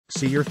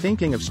So you're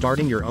thinking of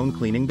starting your own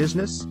cleaning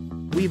business?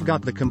 We've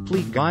got the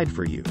complete guide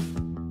for you.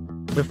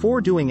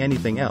 Before doing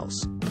anything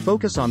else,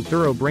 focus on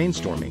thorough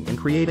brainstorming and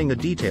creating a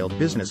detailed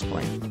business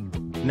plan.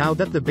 Now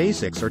that the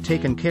basics are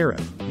taken care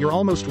of, you're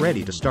almost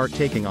ready to start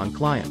taking on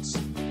clients.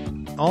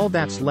 All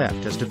that's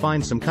left is to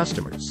find some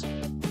customers.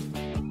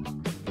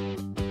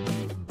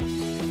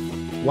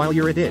 While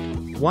you're at it,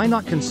 why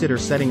not consider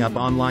setting up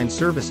online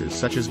services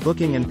such as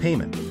booking and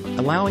payment,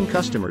 allowing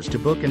customers to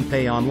book and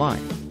pay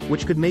online,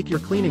 which could make your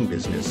cleaning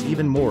business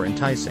even more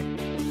enticing.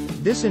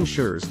 This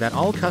ensures that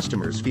all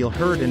customers feel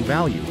heard and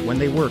valued when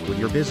they work with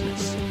your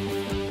business.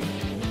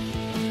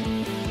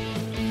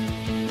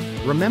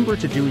 Remember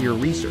to do your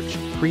research,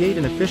 create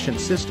an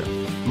efficient system,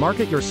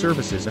 market your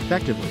services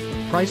effectively,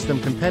 price them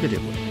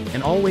competitively,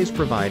 and always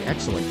provide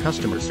excellent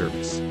customer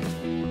service.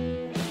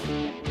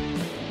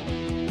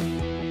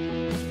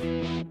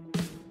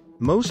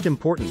 Most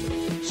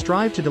importantly,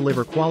 strive to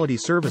deliver quality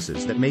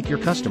services that make your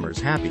customers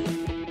happy.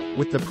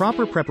 With the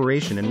proper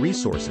preparation and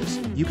resources,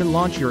 you can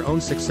launch your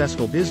own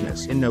successful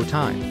business in no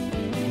time.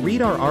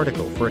 Read our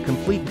article for a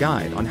complete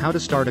guide on how to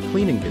start a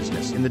cleaning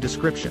business in the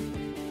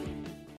description.